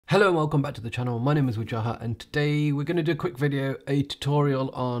Hello and welcome back to the channel. My name is Wujaha and today we're going to do a quick video, a tutorial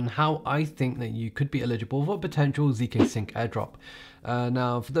on how I think that you could be eligible for a potential zkSync airdrop.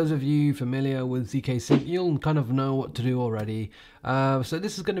 Now, for those of you familiar with zkSync, you'll kind of know what to do already. So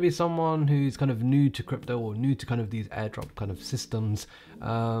this is going to be someone who's kind of new to crypto or new to kind of these airdrop kind of systems,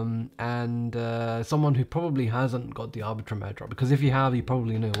 and someone who probably hasn't got the Arbitrum airdrop, because if you have, you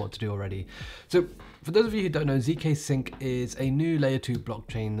probably know what to do already. So for those of you who don't know, zkSync is a new layer 2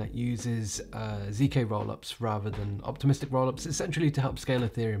 blockchain that uses zk rollups rather than optimistic rollups, essentially to help scale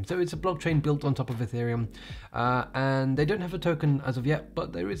Ethereum. So it's a blockchain built on top of Ethereum, and they don't have a token as of yet,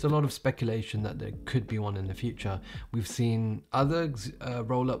 but there is a lot of speculation that there could be one in the future. We've seen other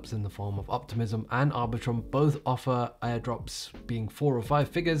rollups in the form of Optimism and Arbitrum both offer airdrops being 4 or 5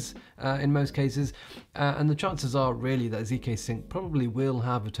 figures in most cases, and the chances are really that zkSync probably will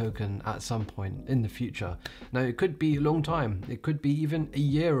have a token at some point in the future. Now, it could be a long time, it could be even a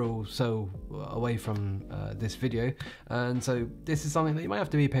year or so away from this video, and so this is something that you might have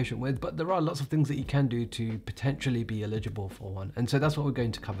to be patient with, but there are lots of things that you can do to potentially be eligible for one, and so that's what we're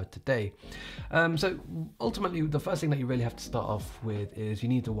going to cover today. So ultimately, the first thing that you really have to start off with is you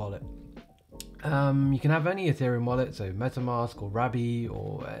need a wallet. You can have any Ethereum wallet, so MetaMask or Rabby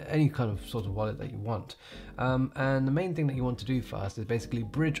or any kind of sort of wallet that you want. And the main thing that you want to do first is basically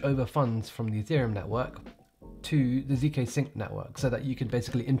bridge over funds from the Ethereum network to the zkSync network, so that you can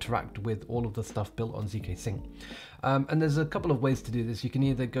basically interact with all of the stuff built on zkSync. And there's a couple of ways to do this. You can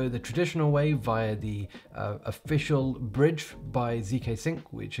either go the traditional way via the official bridge by zkSync,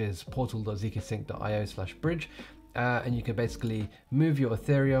 which is portal.zksync.io/bridge. And you can basically move your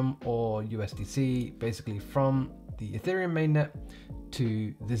Ethereum or USDC basically from the Ethereum mainnet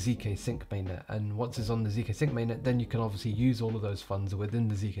to the zkSync mainnet, and once it's on the zkSync mainnet, then you can obviously use all of those funds within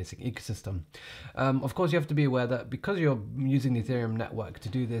the zkSync ecosystem. Of course, you have to be aware that because you're using the Ethereum network to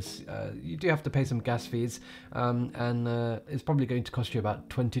do this, you do have to pay some gas fees, and it's probably going to cost you about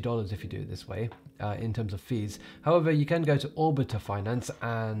 $20 if you do it this way in terms of fees. However, you can go to Arbitrum Finance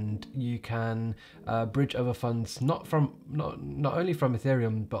and you can bridge over funds not only from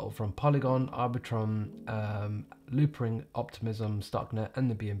Ethereum but from Polygon, Arbitrum, Loopring, Optimism, Starknet,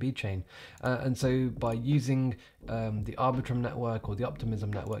 and the BNB chain. And so by using the Arbitrum network or the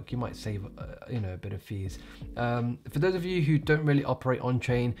Optimism network, you might save a bit of fees. For those of you who don't really operate on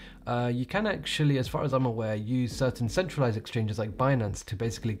chain, you can actually, as far as I'm aware, use certain centralized exchanges like Binance to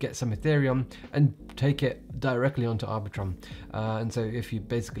basically get some Ethereum and take it directly onto Arbitrum. And so if you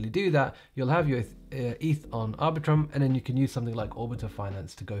basically do that, you'll have your ETH on Arbitrum, and then you can use something like Arbitrum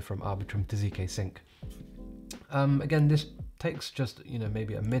Finance to go from Arbitrum to zkSync. Again, this takes just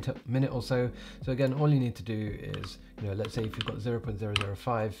maybe a minute or so. So again, all you need to do is, let's say if you've got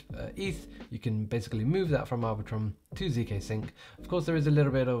 0.005 ETH, you can basically move that from Arbitrum to zkSync. Of course, there is a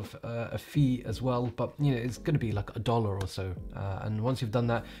little bit of a fee as well, but it's going to be like $1 or so. And once you've done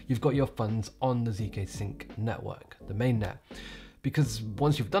that, you've got your funds on the zkSync network, the mainnet. Because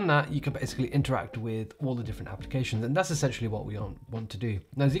once you've done that, you can basically interact with all the different applications, and that's essentially what we want to do.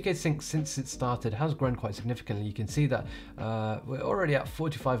 Now, zkSync, since it started, has grown quite significantly. You can see that we're already at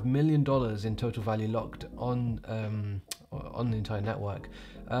 $45 million in total value locked on the entire network.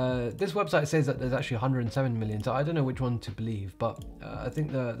 This website says that there's actually 107 million, so I don't know which one to believe, but I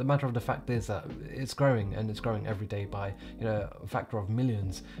think the matter of the fact is that it's growing, and it's growing every day by a factor of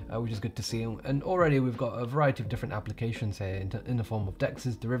millions, which is good to see. And already we've got a variety of different applications here in the form of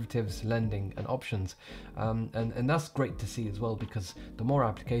DEXs, derivatives, lending, and options, and that's great to see as well, because the more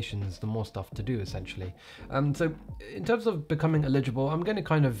applications, the more stuff to do essentially. So in terms of becoming eligible, I'm going to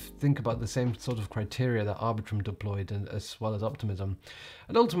kind of think about the same sort of criteria that Arbitrum deployed, and as well as Optimism.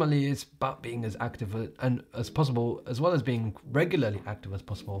 And ultimately, it's about being as active as possible, as well as being regularly active as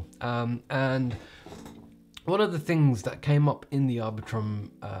possible. And one of the things that came up in the Arbitrum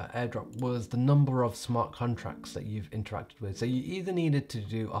airdrop was the number of smart contracts that you've interacted with. So you either needed to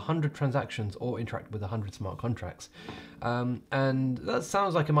do 100 transactions or interact with 100 smart contracts. And that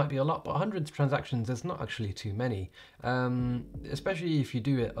sounds like it might be a lot, but 100 transactions is not actually too many, especially if you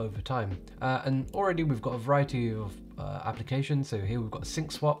do it over time. And already we've got a variety of applications. So here we've got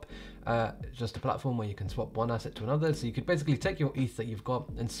SyncSwap, just a platform where you can swap one asset to another. So you could basically take your ETH that you've got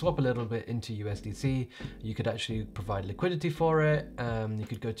and swap a little bit into USDC. You could actually provide liquidity for it. You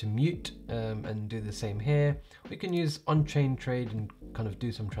could go to mute and do the same here. We can use on-chain trade and kind of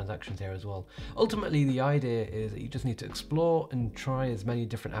do some transactions here as well. Ultimately, the idea is that you just need to explore and try as many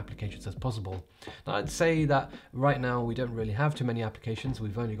different applications as possible. Now, I'd say that right now we don't really have too many applications.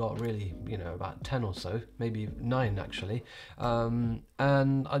 We've only got really, you know, about 10 or so, maybe 9 actually.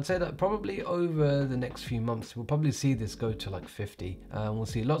 And I'd say that probably over the next few months, we'll probably see this go to like 50. We'll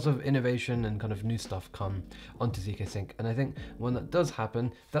see lots of innovation and kind of new stuff come onto zkSync. And I think when that does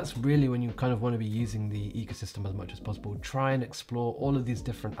happen, that's really when you kind of want to be using the ecosystem as much as possible. Try and explore all of these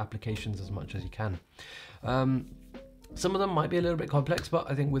different applications as much as you can. Some of them might be a little bit complex,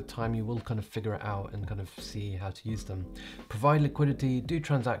 but I think with time you will kind of figure it out and kind of see how to use them. Provide liquidity, do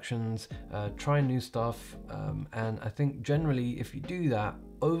transactions, try new stuff, and I think generally if you do that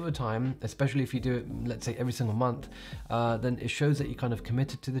over time, especially if you do it, let's say every single month, then it shows that you're kind of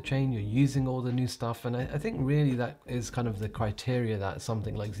committed to the chain, you're using all the new stuff, and I think really that is kind of the criteria that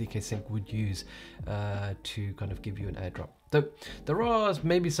something like zkSync would use to kind of give you an airdrop. So there are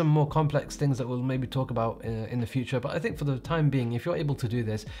maybe some more complex things that we'll maybe talk about in the future, but I think for the time being, if you're able to do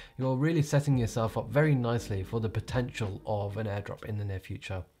this, you're really setting yourself up very nicely for the potential of an airdrop in the near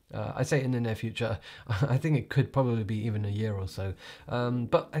future. I say in the near future, I think it could probably be even a year or so.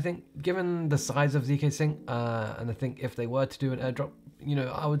 But I think given the size of zkSync, and I think if they were to do an airdrop, you know,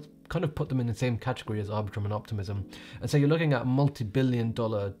 I would kind of put them in the same category as Arbitrum and Optimism. And so you're looking at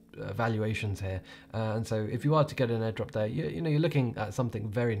multi-billion-dollar valuations here. And so if you are to get an airdrop there, you know, you're looking at something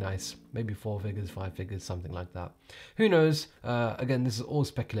very nice, maybe 4 figures, 5 figures, something like that. Who knows? Again, this is all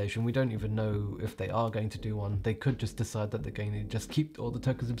speculation. We don't even know if they are going to do one. They could just decide that they're going to just keep all the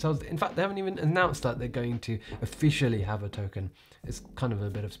tokens themselves. In fact, they haven't even announced that they're going to officially have a token. It's kind of a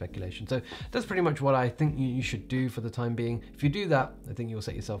bit of speculation. So that's pretty much what I think you should do for the time being. If you do that, I think you'll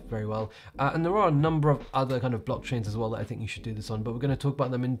set yourself very well. And there are a number of other kind of blockchains as well that I think you should do this on, but we're going to talk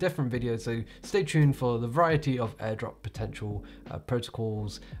about them in different videos. So stay tuned for the variety of airdrop potential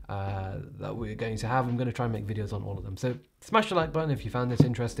protocols that we're going to have. I'm going to try and make videos on all of them. So smash the like button if you found this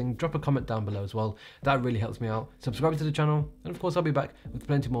interesting. Drop a comment down below as well. That really helps me out. Subscribe to the channel. And of course, I'll be back with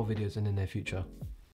plenty more videos in the near future.